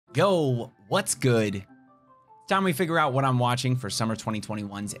Yo, what's good? It's time we figure out what I'm watching for summer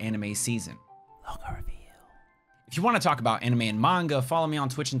 2021's anime season. Logo reveal. If you want to talk about anime and manga, follow me on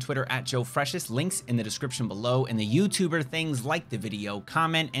Twitch and Twitter at JoeFreshest. Links in the description below. And the YouTuber things, like the video,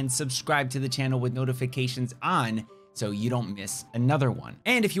 comment, and subscribe to the channel with notifications on so you don't miss another one.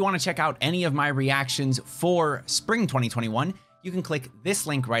 And if you want to check out any of my reactions for spring 2021, you can click this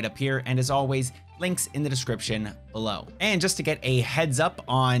link right up here. And as always, links in the description below. And just to get a heads up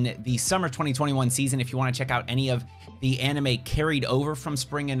on the summer 2021 season, if you want to check out any of the anime carried over from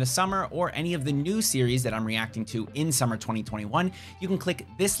spring into summer or any of the new series that I'm reacting to in summer 2021, you can click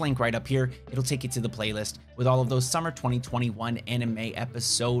this link right up here. It'll take you to the playlist with all of those summer 2021 anime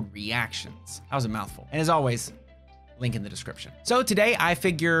episode reactions. That was a mouthful. And as always, link in the description. So today I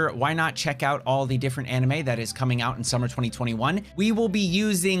figure why not check out all the different anime that is coming out in summer 2021. We will be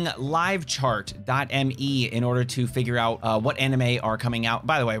using livechart.me in order to figure out what anime are coming out.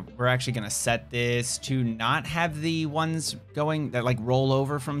 By the way, we're actually gonna set this to not have the ones going that like roll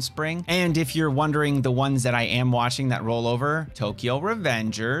over from spring. And if you're wondering the ones that I am watching that roll over, Tokyo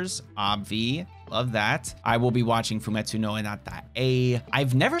Revengers, obvi, love that. I will be watching Fumetsu no Inata.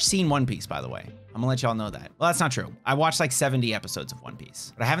 I've never seen One Piece, by the way. I'm gonna let y'all know that. Well, that's not true. I watched like 70 episodes of One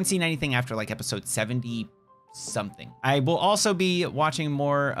Piece, but I haven't seen anything after like episode 70 something. I will also be watching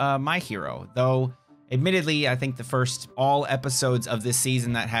more My Hero, though admittedly, I think the first all episodes of this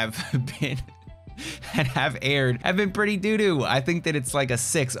season that have been that have aired have been pretty doo-doo. I think that it's like a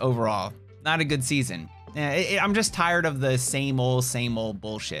 6 overall. Not a good season. I'm just tired of the same old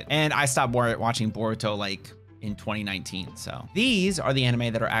bullshit. And I stopped watching Boruto like in 2019. So these are the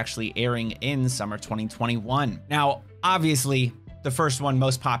anime that are actually airing in summer 2021. Now, obviously, the first one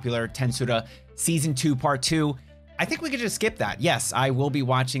most popular, Tensura Season 2 Part 2. I think we could just skip that. Yes, I will be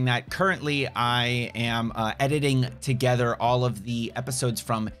watching that. Currently, I am editing together all of the episodes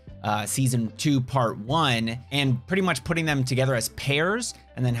from Season 2 Part 1 and pretty much putting them together as pairs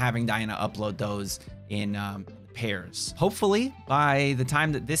and then having Diana upload those in pairs. Hopefully by the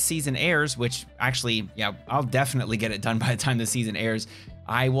time that this season airs, which actually, yeah, I'll definitely get it done by the time the season airs,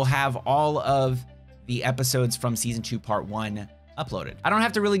 I will have all of the episodes from Season 2 Part 1 uploaded. I don't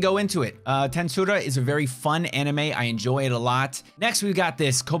have to really go into it. Tensura is a very fun anime. I enjoy it a lot. Next, we've got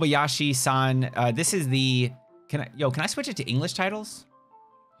this Kobayashi-san. This is the, can I switch it to English titles?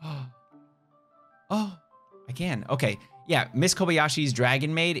 Oh, I can. Okay. Yeah, Miss Kobayashi's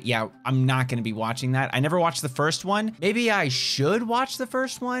Dragon Maid. Yeah, I'm not going to be watching that. I never watched the first one. Maybe I should watch the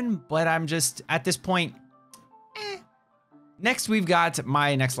first one, but I'm just, at this point, Next, we've got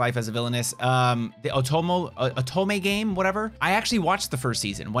My Next Life as a Villainess, the Otome game, whatever. I actually watched the first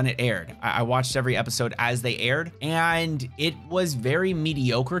season when it aired. I watched every episode as they aired, and it was very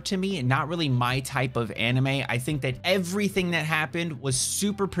mediocre to me and not really my type of anime. I think that everything that happened was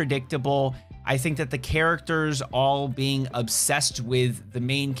super predictable. I think that the characters all being obsessed with the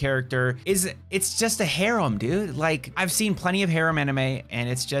main character it's just a harem, dude. Like, I've seen plenty of harem anime and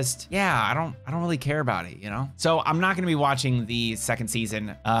it's just, yeah, I don't really care about it, you know? So I'm not gonna be watching the second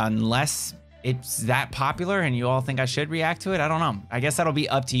season unless it's that popular and you all think I should react to it. I don't know. I guess that'll be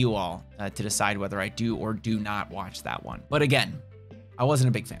up to you all to decide whether I do or do not watch that one. But again, I wasn't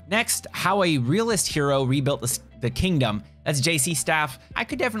a big fan. Next, How a Realist Hero Rebuilt the Kingdom. That's JC Staff. I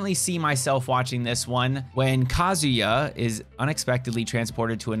could definitely see myself watching this one. When Kazuya is unexpectedly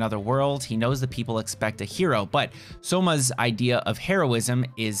transported to another world, he knows the people expect a hero, but Soma's idea of heroism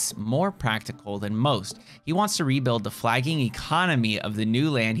is more practical than most. He wants to rebuild the flagging economy of the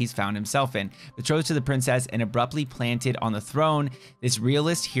new land he's found himself in. Betrothed to the princess and abruptly planted on the throne, this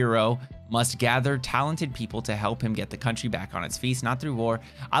realist hero must gather talented people to help him get the country back on its feet, not through war.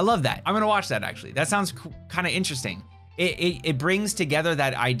 I love that. I'm gonna watch that actually. That sounds kind of interesting. It brings together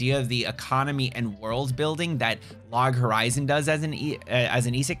that idea of the economy and world building that Log Horizon does as an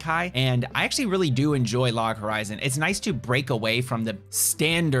isekai, and I actually really do enjoy Log Horizon. It's nice to break away from the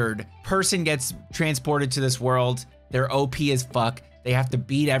standard person gets transported to this world, they're OP as fuck, they have to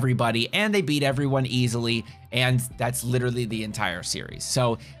beat everybody, and they beat everyone easily, and that's literally the entire series.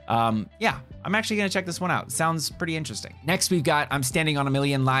 So yeah, I'm actually gonna check this one out. Sounds pretty interesting. Next, we've got I'm Standing on a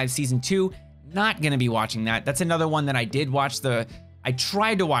Million Live Season 2. Not gonna be watching that. That's another one that I did watch I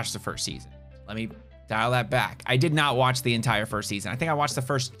tried to watch the first season. Let me Dial that back. I did not watch the entire first season. I think I watched the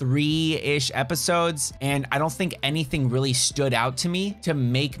first 3-ish episodes, and I don't think anything really stood out to me to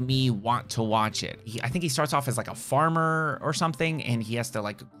make me want to watch it. I think he starts off as like a farmer or something, and he has to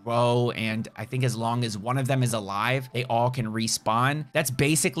like grow, and I think as long as one of them is alive, they all can respawn. That's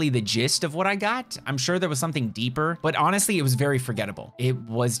basically the gist of what I got. I'm sure there was something deeper, but honestly, it was very forgettable. It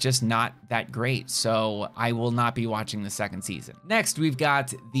was just not that great, so I will not be watching the second season. Next, we've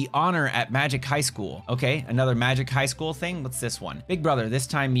got The Honor at Magic High School. Okay, another Magic High School thing. What's this one? Big Brother. This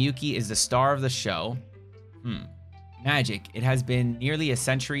time Miyuki is the star of the show. Magic. It has been nearly a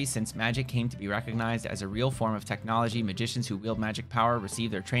century since magic came to be recognized as a real form of technology. Magicians who wield magic power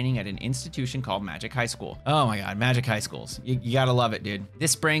receive their training at an institution called Magic High School. Oh my God, Magic High Schools. You gotta love it, dude.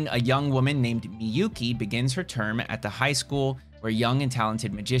 This spring, a young woman named Miyuki begins her term at the high school where young and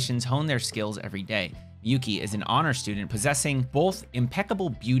talented magicians hone their skills every day. Miyuki is an honor student possessing both impeccable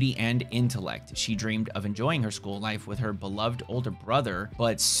beauty and intellect. She dreamed of enjoying her school life with her beloved older brother,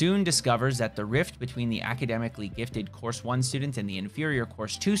 but soon discovers that the rift between the academically gifted Course 1 students and the inferior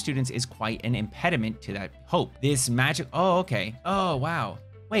Course 2 students is quite an impediment to that hope. This magic, oh, okay. Oh, wow.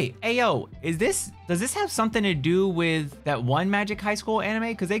 Wait, ayo, does this have something to do with that one Magic High School anime?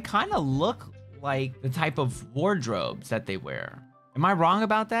 Because they kind of look like the type of wardrobes that they wear. Am I wrong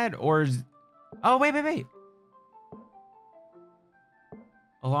about that? Or oh, wait.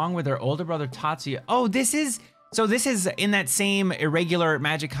 Along with their older brother Tatsuya. Oh, this is in that same irregular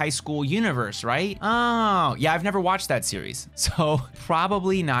Magic High School universe, right? Oh, yeah, I've never watched that series, so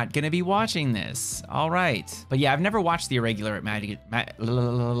probably not gonna be watching this. All right. But yeah, I've never watched the irregular Magic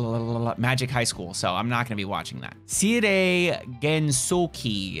High School, so I'm not gonna be watching that. Seirei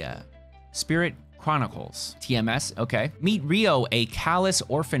Gensoki, Spirit Chronicles. TMS, okay. Meet Ryo, a callous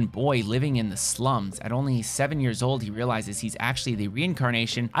orphan boy living in the slums. At only 7 years old, he realizes he's actually the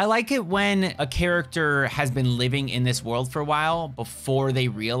reincarnation. I like it when a character has been living in this world for a while before they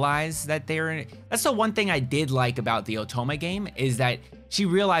realize that they're in it. That's the one thing I did like about the Otome game, is that she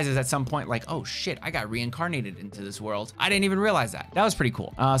realizes at some point, like, oh shit, I got reincarnated into this world. I didn't even realize that. That was pretty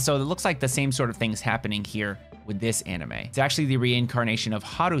cool. So it looks like the same sort of things happening here with this anime. It's actually the reincarnation of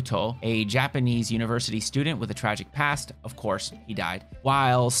Haruto, a Japanese university student with a tragic past. Of course, he died.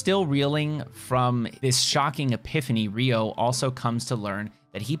 While still reeling from this shocking epiphany, Ryo also comes to learn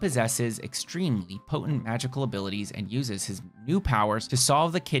that he possesses extremely potent magical abilities and uses his new powers to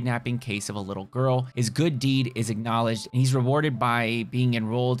solve the kidnapping case of a little girl. His good deed is acknowledged, and he's rewarded by being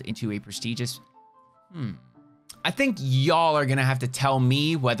enrolled into a prestigious... I think y'all are gonna have to tell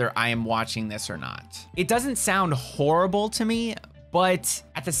me whether I am watching this or not. It doesn't sound horrible to me, but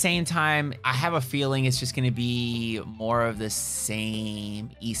at the same time, I have a feeling it's just gonna be more of the same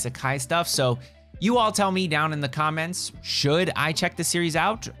isekai stuff. So you all tell me down in the comments, should I check the series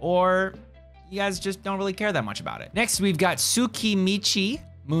out, or you guys just don't really care that much about it? Next, we've got Tsukimichi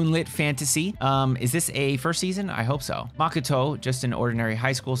Moonlit Fantasy. Is this a first season? I hope so. Makoto, just an ordinary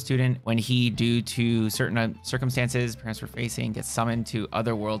high school student, when he, due to certain circumstances parents were facing, gets summoned to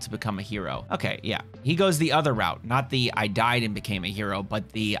other world to become a hero. Okay, yeah. He goes the other route, not the I died and became a hero, but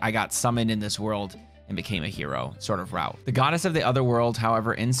the I got summoned in this world and became a hero sort of route. The goddess of the other world,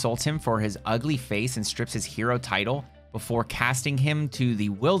 however, insults him for his ugly face and strips his hero title before casting him to the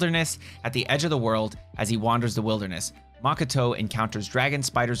wilderness at the edge of the world. As he wanders the wilderness, Makoto encounters dragons,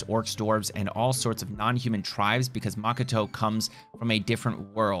 spiders, orcs, dwarves, and all sorts of non-human tribes because Makoto comes from a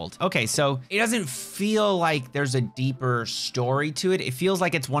different world. Okay, so it doesn't feel like there's a deeper story to it. It feels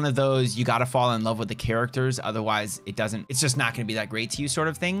like it's one of those, you gotta fall in love with the characters, otherwise it's just not gonna be that great to you sort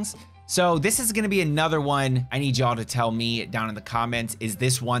of things. So this is gonna be another one. I need y'all to tell me down in the comments, is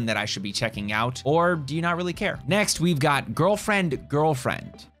this one that I should be checking out, or do you not really care? Next, we've got Girlfriend.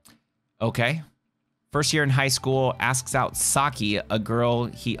 Okay. First year in high school, asks out Saki, a girl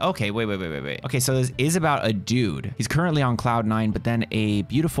okay, wait. Okay, so this is about a dude. He's currently on cloud 9, but then a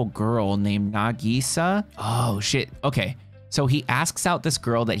beautiful girl named Nagisa. Oh shit, okay. So he asks out this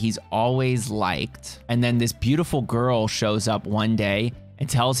girl that he's always liked, and then this beautiful girl shows up one day and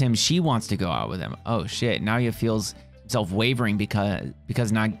tells him she wants to go out with him. Oh shit, now he feels himself wavering because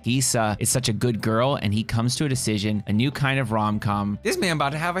Nagisa is such a good girl, and he comes to a decision, a new kind of rom-com. This man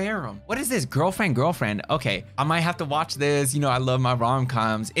about to have a harem. What is this? Girlfriend. Okay, I might have to watch this. You know, I love my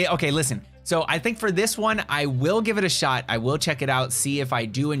rom-coms. Okay, listen. So I think for this one, I will give it a shot. I will check it out, see if I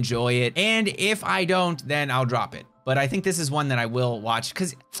do enjoy it. And if I don't, then I'll drop it. But I think this is one that I will watch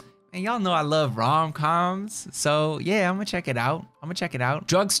because, and y'all know I love rom-coms. So yeah, I'm gonna check it out.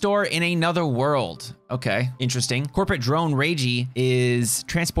 Drugstore in Another World. Okay, interesting. Corporate drone Reiji is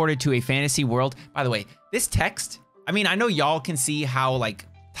transported to a fantasy world. By the way, this text, I mean, I know y'all can see how like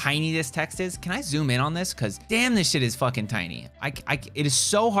tiny this text is. Can I zoom in on this? Because damn, this shit is fucking tiny. It is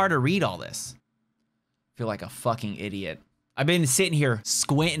so hard to read all this. I feel like a fucking idiot. I've been sitting here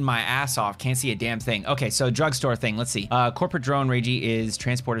squinting my ass off. Can't see a damn thing. Okay, so drugstore thing. Let's see. Corporate drone Reiji is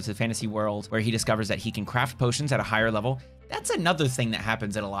transported to the fantasy world where he discovers that he can craft potions at a higher level. That's another thing that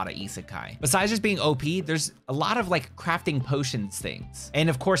happens in a lot of isekai. Besides just being OP, there's a lot of like crafting potions things. And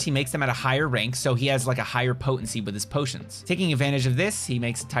of course he makes them at a higher rank, so he has like a higher potency with his potions. Taking advantage of this, he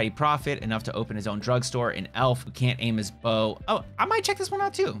makes a tidy profit, enough to open his own drugstore. An elf who can't aim his bow. Oh, I might check this one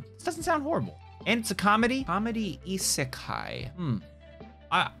out too. This doesn't sound horrible. And it's a comedy. Comedy isekai.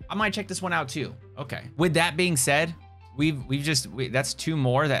 I might check this one out too. Okay. With that being said, that's 2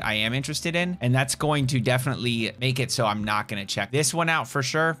 more that I am interested in, and that's going to definitely make it so I'm not gonna check this one out for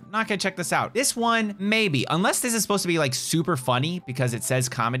sure. Not gonna check this out. This one, maybe. Unless this is supposed to be like super funny because it says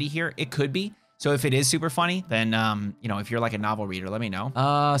comedy here, it could be. So if it is super funny, then, you know, if you're like a novel reader, let me know.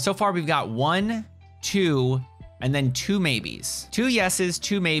 So far we've got 1, 2, and then 2 maybes. 2 yeses,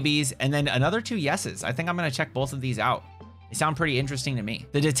 2 maybes, and then another 2 yeses. I think I'm gonna check both of these out. They sound pretty interesting to me.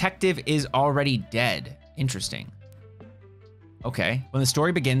 The detective is already dead. Interesting. Okay. When the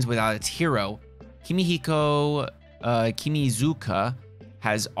story begins without its hero, Kimihiko Kimizuka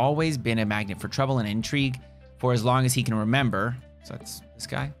has always been a magnet for trouble and intrigue for as long as he can remember. So that's this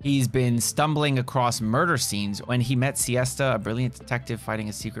guy. He's been stumbling across murder scenes when he met Siesta, a brilliant detective fighting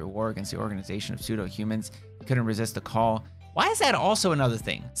a secret war against the organization of pseudo-humans. He couldn't resist the call. Why is that also another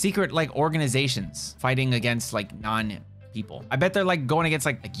thing? Secret like organizations fighting against like non-people. I bet they're like going against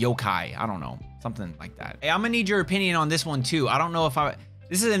like yokai. I don't know. Something like that. Hey, I'm gonna need your opinion on this one too. I don't know if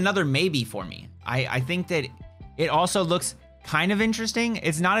this is another maybe for me. I think that it also looks kind of interesting.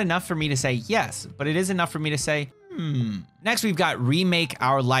 It's not enough for me to say yes, but it is enough for me to say, Next, we've got Remake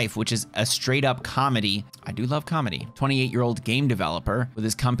Our Life, which is a straight up comedy. I do love comedy. 28-year-old game developer with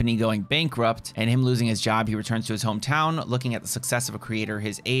his company going bankrupt and him losing his job, he returns to his hometown, looking at the success of a creator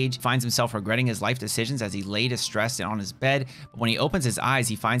his age, finds himself regretting his life decisions as he lay distressed on his bed. But when he opens his eyes,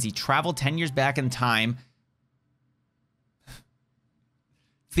 he finds he traveled 10 years back in time.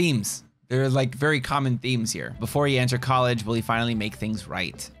 Themes. There are like very common themes here. Before he enters college, will he finally make things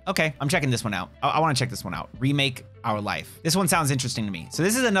right? Okay, I'm checking this one out. I want to check this one out. Remake Our Life. This one sounds interesting to me. So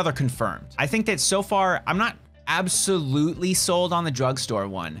this is another confirmed. I think that so far, I'm not absolutely sold on the drugstore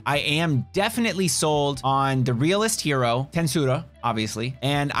one. I am definitely sold on The Realist Hero, Tensura, obviously.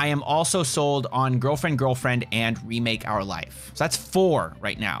 And I am also sold on Girlfriend, and Remake Our Life. So that's 4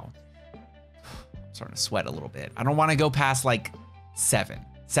 right now. I'm starting to sweat a little bit. I don't want to go past like 7.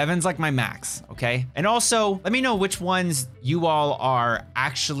 7's like my max, okay? And also, let me know which ones you all are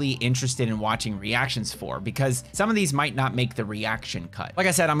actually interested in watching reactions for, because some of these might not make the reaction cut. Like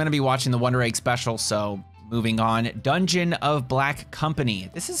I said, I'm gonna be watching the Wonder Egg special, so moving on. Dungeon of Black Company.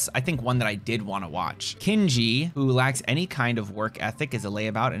 This is, I think, one that I did want to watch. Kinji, who lacks any kind of work ethic, is a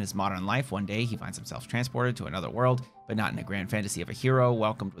layabout in his modern life. One day, he finds himself transported to another world, but not in a grand fantasy of a hero.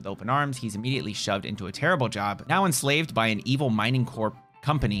 Welcomed with open arms, he's immediately shoved into a terrible job. Now enslaved by an evil mining corp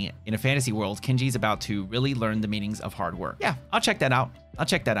company in a fantasy world, Kinji's about to really learn the meanings of hard work. Yeah, I'll check that out.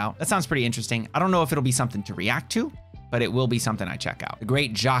 That sounds pretty interesting. I don't know if it'll be something to react to, but it will be something I check out. The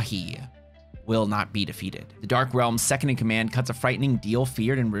Great Jahi will not be defeated. The Dark Realm's second in command cuts a frightening deal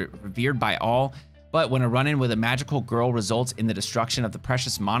feared and revered by all. But when a run-in with a magical girl results in the destruction of the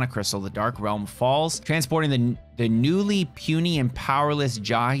precious mana crystal, the Dark Realm falls, transporting the newly puny and powerless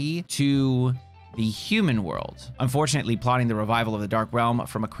Jahi to the human world. Unfortunately, plotting the revival of the Dark Realm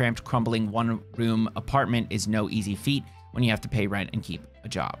from a cramped, crumbling one-room apartment is no easy feat when you have to pay rent and keep a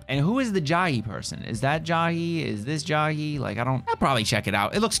job. And who is the Jahi person? Is that Jahi? Is this Jahi? Like, I'll probably check it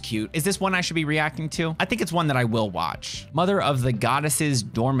out. It looks cute. Is this one I should be reacting to? I think it's one that I will watch. Mother of the Goddess's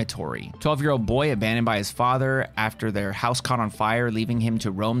Dormitory. 12-year-old boy abandoned by his father after their house caught on fire, leaving him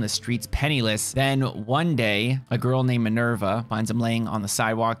to roam the streets penniless. Then one day, a girl named Minerva finds him laying on the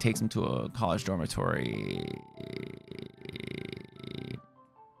sidewalk, takes him to a college dormitory.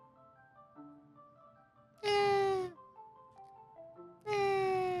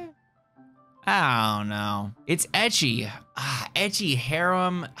 I don't know. It's ecchi. Ecchi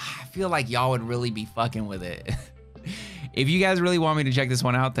harem. I feel like y'all would really be fucking with it. If you guys really want me to check this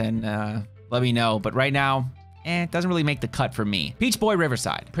one out, then let me know. But right now, it doesn't really make the cut for me. Peach Boy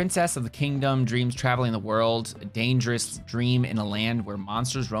Riverside. Princess of the kingdom dreams traveling the world. A dangerous dream in a land where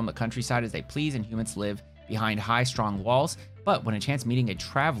monsters roam the countryside as they please and humans live behind high, strong walls. But when a chance meeting a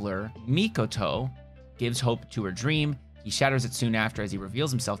traveler, Mikoto gives hope to her dream. He shatters it soon after as he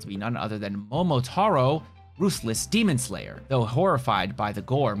reveals himself to be none other than Momotaro, ruthless demon slayer. Though horrified by the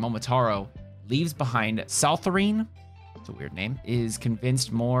gore, Momotaro leaves behind Saltharine, it's a weird name, is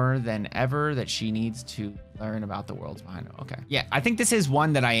convinced more than ever that she needs to learn about the worlds behind her. Okay. Yeah, I think this is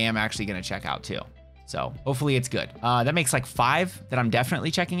one that I am actually going to check out too. So hopefully it's good. That makes like 5 that I'm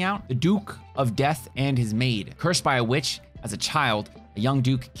definitely checking out. The Duke of Death and His Maid. Cursed by a witch as a child, a young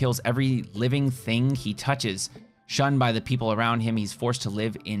duke kills every living thing he touches. Shunned by the people around him, he's forced to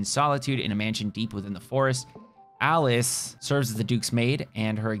live in solitude in a mansion deep within the forest. Alice serves as the Duke's maid,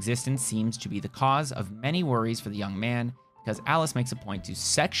 and her existence seems to be the cause of many worries for the young man because Alice makes a point to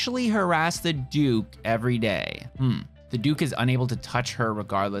sexually harass the Duke every day. The Duke is unable to touch her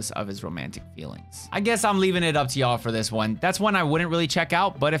regardless of his romantic feelings. I guess I'm leaving it up to y'all for this one. That's one I wouldn't really check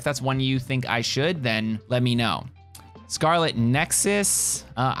out, but if that's one you think I should, then let me know. Scarlet Nexus.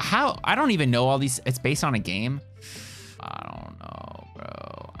 I don't even know all these. It's based on a game. I don't know,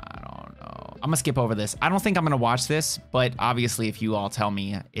 bro. I don't know. I'm gonna skip over this. I don't think I'm gonna watch this, but obviously if you all tell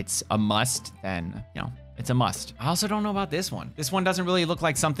me it's a must, then, you know, it's a must. I also don't know about this one. This one doesn't really look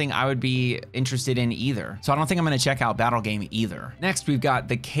like something I would be interested in either. So I don't think I'm gonna check out Battle Game either. Next, we've got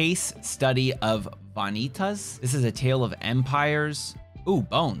The Case Study of Vanitas. This is a tale of empires. Ooh,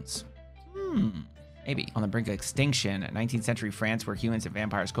 bones. Maybe. On the brink of extinction, 19th century France where humans and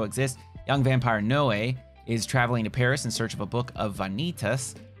vampires coexist, young vampire Noé is traveling to Paris in search of a book of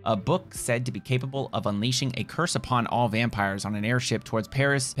Vanitas, a book said to be capable of unleashing a curse upon all vampires. On an airship towards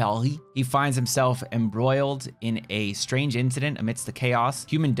Paris, he finds himself embroiled in a strange incident amidst the chaos.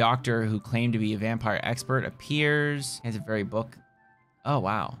 Human doctor who claimed to be a vampire expert appears. Has a very book. Oh,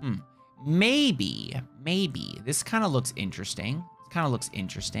 wow. Maybe. This kind of looks interesting.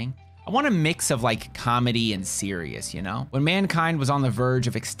 I want a mix of like comedy and serious, you know? When mankind was on the verge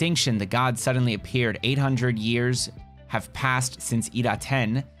of extinction, the gods suddenly appeared. 800 years have passed since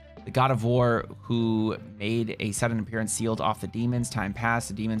Ida-ten, the god of war who made a sudden appearance, sealed off the demons. Time passed,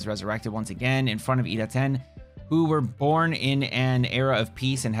 the demons resurrected once again in front of Ida-ten, who were born in an era of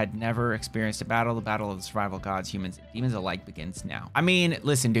peace and had never experienced a battle. The battle of the survival gods, humans, and demons alike begins now. I mean,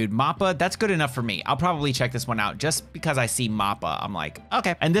 listen, dude, Mappa, that's good enough for me. I'll probably check this one out just because I see Mappa. I'm like,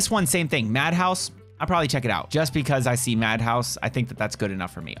 okay. And this one, same thing, Madhouse. I'll probably check it out just because I see Madhouse. I think that that's good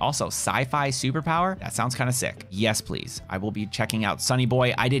enough for me. Also, sci-fi superpower. That sounds kind of sick. Yes, please. I will be checking out Sunny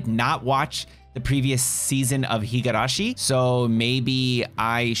Boy. I did not watch the previous season of Higurashi, so maybe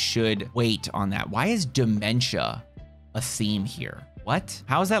I should wait on that. Why is dementia a theme here? What?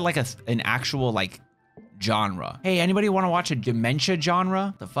 How is that like an actual like genre? Hey, anybody want to watch a dementia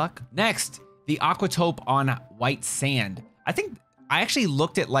genre? The fuck? Next, the Aquatope on White Sand. I actually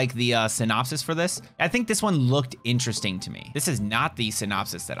looked at like the synopsis for this. I think this one looked interesting to me. This is not the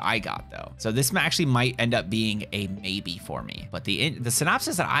synopsis that I got though. So this actually might end up being a maybe for me. But the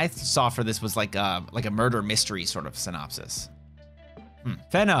synopsis that I saw for this was like a murder mystery sort of synopsis.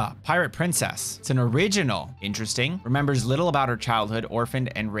 Fena, Pirate Princess. It's an original. Interesting. Remembers little about her childhood,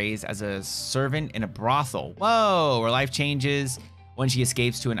 orphaned and raised as a servant in a brothel. Whoa, her life changes when she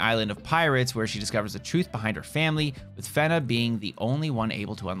escapes to an island of pirates where she discovers the truth behind her family, with Fena being the only one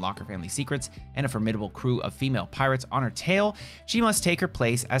able to unlock her family's secrets and a formidable crew of female pirates on her tail. She must take her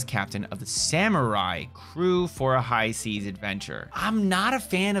place as captain of the samurai crew for a high seas adventure. I'm not a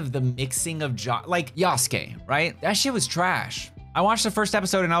fan of the mixing of like Yasuke, right? That shit was trash. I watched the first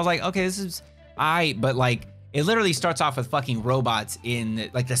episode and I was like, okay, this is but like it literally starts off with fucking robots in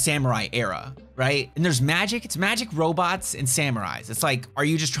like the samurai era, right? And there's magic. It's magic, robots, and samurais. It's like, are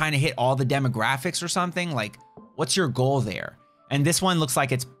you just trying to hit all the demographics or something? Like, what's your goal there? And this one looks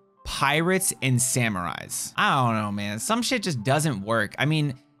like it's pirates and samurais. I don't know, man. Some shit just doesn't work. I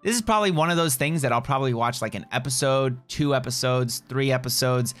mean, this is probably one of those things that I'll probably watch like an episode, 2 episodes, 3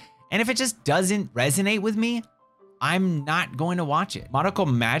 episodes. And if it just doesn't resonate with me, I'm not going to watch it. Madoka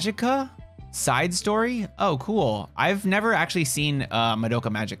Magica? Side story? Oh, cool. I've never actually seen Madoka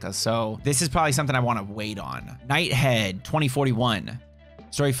Magica, so this is probably something I want to wait on. Nighthead 2041.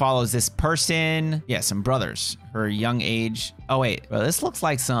 Story follows this person, some brothers, her young age. Oh wait, bro, this looks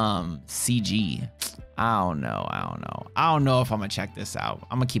like some CG. I don't know if I'm gonna check this out.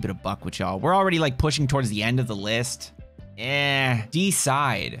 I'm gonna keep it a buck with y'all. We're already like pushing towards the end of the list.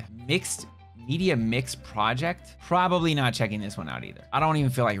 Decide. Media Mix Project. Probably not checking this one out either. I don't even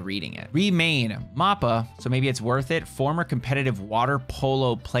feel like reading it. Remain. Mappa, so maybe it's worth it. Former competitive water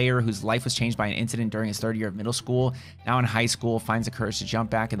polo player whose life was changed by an incident during his 3rd year of middle school. Now in high school, finds the courage to jump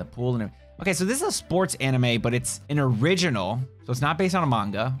back in the pool. Okay, so this is a sports anime, but it's an original. So it's not based on a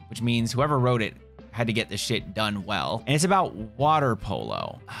manga, which means whoever wrote it had to get this shit done well. And it's about water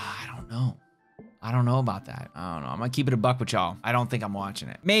polo. I don't know about that. I don't know. I'm gonna keep it a buck with y'all. I don't think I'm watching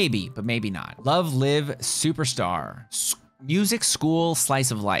it. Maybe, but maybe not. Love Live Superstar. Music School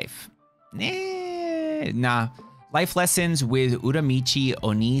Slice of Life. Nah. Life Lessons with Uramichi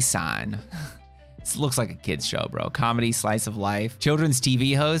Onisan. This looks like a kid's show, bro. Comedy, slice of life. Children's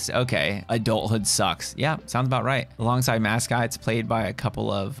TV host? Okay. Adulthood sucks. Yeah, sounds about right. Alongside mascots played by a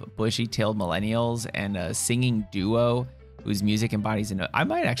couple of bushy-tailed millennials and a singing duo whose music embodies I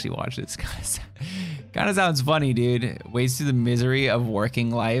might actually watch this, guys. Kind of sounds funny, dude. Wades through the misery of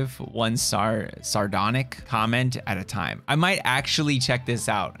working life, one sardonic comment at a time. I might actually check this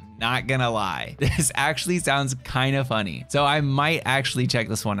out. Not gonna lie. This actually sounds kind of funny. So I might actually check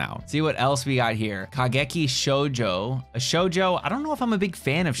this one out. See what else we got here. Kageki Shoujo. A shoujo, I don't know if I'm a big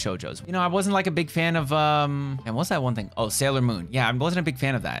fan of shoujos. You know, I wasn't like a big fan of, and what's that one thing? Oh, Sailor Moon. Yeah, I wasn't a big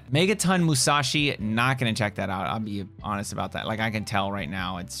fan of that. Megaton Musashi, not gonna check that out. I'll be honest about that. Like I can tell right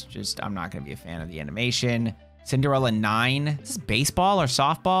now, it's just, I'm not gonna be a fan of the animation. Cinderella 9. Is this baseball or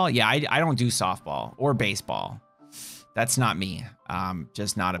softball? Yeah, I don't do softball or baseball. That's not me.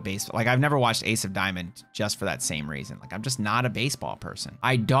 Just not a baseball. Like I've never watched Ace of Diamond just for that same reason. Like I'm just not a baseball person.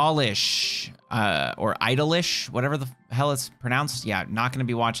 Idolish, or Idolish, whatever the hell it's pronounced. Yeah, not gonna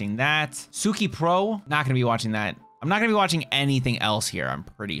be watching that. Suki Pro, not gonna be watching that. I'm not gonna be watching anything else here, I'm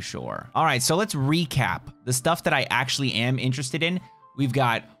pretty sure. All right, so let's recap the stuff that I actually am interested in. We've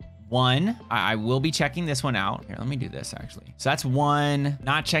got one, I will be checking this one out. Here, let me do this actually. So that's one,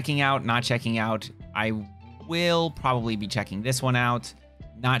 not checking out, not checking out. I will probably be checking this one out.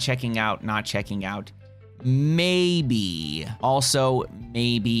 Not checking out, not checking out. Maybe. Also,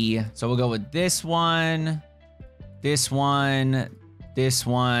 maybe. So we'll go with this one, this one, this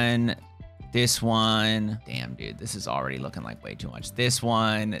one, this one. Damn, dude, this is already looking like way too much. This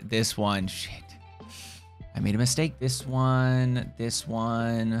one, shit. I made a mistake. This one, this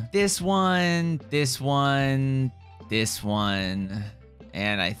one, this one, this one, this one.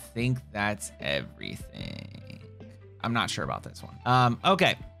 And I think that's everything. I'm not sure about this one.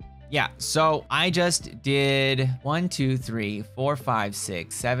 Okay. Yeah, so I just did 1, 2, 3, 4, 5,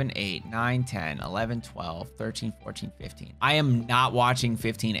 6, 7, 8, 9, 10, 11, 12, 13, 14, 15. I am not watching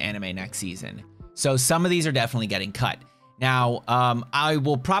 15 anime next season. So some of these are definitely getting cut. Now, I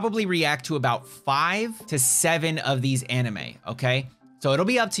will probably react to about 5 to 7 of these anime, okay? So it'll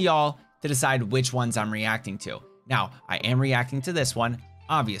be up to y'all to decide which ones I'm reacting to. Now, I am reacting to this one,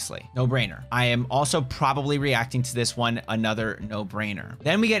 obviously, no brainer. I am also probably reacting to this one, another no brainer.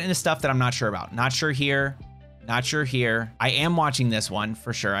 Then we get into stuff that I'm not sure about. Not sure here, not sure here. I am watching this one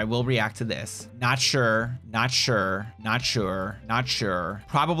for sure. I will react to this. Not sure, not sure, not sure, not sure.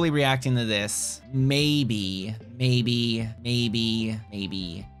 Probably reacting to this. Maybe, maybe, maybe,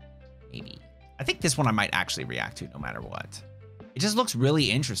 maybe, maybe. I think this one I might actually react to no matter what. It just looks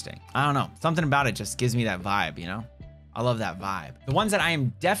really interesting. I don't know. Something about it just gives me that vibe, you know? I love that vibe. The ones that I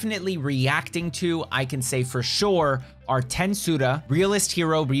am definitely reacting to, I can say for sure, are Tensura, Realist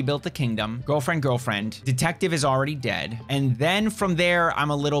Hero Rebuilt the Kingdom, Girlfriend, Detective is Already Dead. And then from there,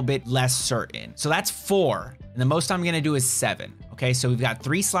 I'm a little bit less certain. So that's 4. And the most I'm gonna do is 7. Okay, so we've got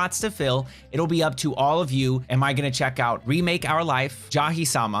 3 slots to fill. It'll be up to all of you. Am I gonna check out Remake Our Life,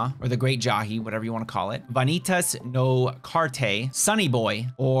 Jahi-sama, or The Great Jahi, whatever you wanna call it, Vanitas no Carte, Sunny Boy,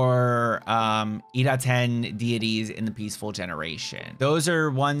 or Iraten Deities in the Peaceful Generation. Those are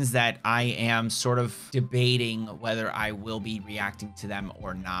ones that I am sort of debating whether I will be reacting to them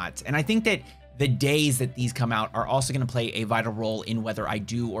or not. And I think that the days that these come out are also gonna play a vital role in whether I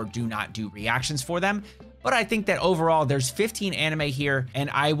do or do not do reactions for them. But I think that overall there's 15 anime here,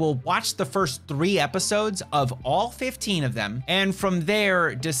 and I will watch the first 3 episodes of all 15 of them, and from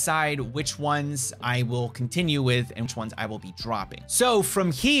there decide which ones I will continue with and which ones I will be dropping. So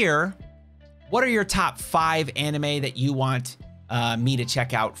from here, what are your top 5 anime that you want me to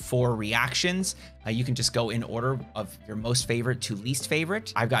check out for reactions? You can just go in order of your most favorite to least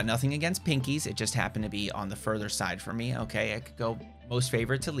favorite. I've got nothing against Pinkies. It just happened to be on the further side for me. Okay, I could go most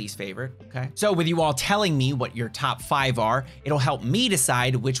favorite to least favorite, okay? So with you all telling me what your top 5 are, it'll help me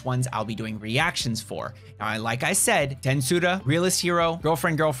decide which ones I'll be doing reactions for. Now, like I said, Tensura, Realist Hero,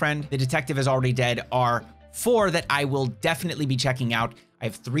 Girlfriend, The Detective is Already Dead are 4 that I will definitely be checking out. I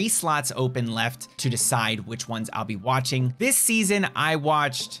have 3 slots open left to decide which ones I'll be watching. This season, I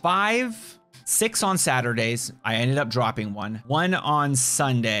watched 6 on Saturdays. I ended up dropping one on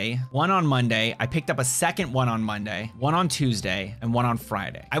Sunday, 1 on Monday. I picked up a second one on Monday, 1 on Tuesday, and 1 on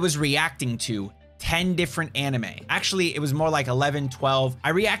Friday. I was reacting to 10 different anime. Actually, it was more like 11, 12. I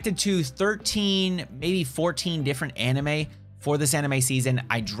reacted to 13, maybe 14 different anime for this anime season.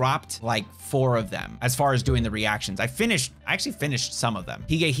 I dropped like 4 of them as far as doing the reactions. I actually finished some of them.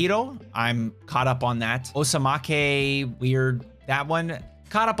 Higehiro, I'm caught up on that. Osamake, weird, that one,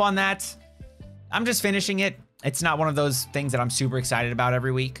 caught up on that. I'm just finishing it. It's not one of those things that I'm super excited about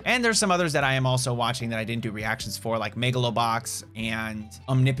every week. And there's some others that I am also watching that I didn't do reactions for, like Megalobox and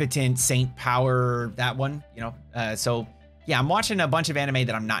Omnipotent Saint Power, that one, you know. So yeah, I'm watching a bunch of anime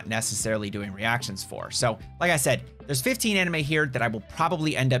that I'm not necessarily doing reactions for. So like I said, there's 15 anime here that I will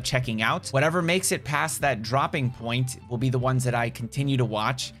probably end up checking out. Whatever makes it past that dropping point will be the ones that I continue to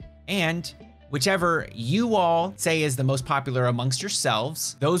watch. And whichever you all say is the most popular amongst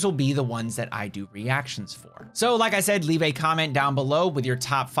yourselves, those will be the ones that I do reactions for. So like I said, leave a comment down below with your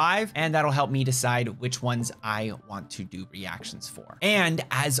top 5, and that'll help me decide which ones I want to do reactions for. And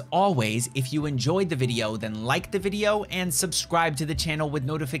as always, if you enjoyed the video, then like the video and subscribe to the channel with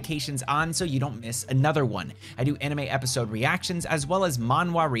notifications on so you don't miss another one. I do anime episode reactions as well as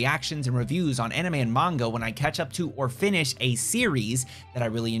manhwa reactions and reviews on anime and manga when I catch up to or finish a series that I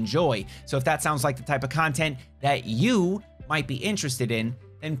really enjoy. So if that sounds like the type of content that you might be interested in,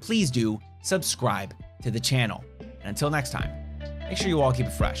 then please do subscribe to the channel. And until next time, make sure you all keep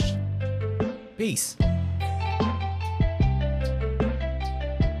it fresh. Peace.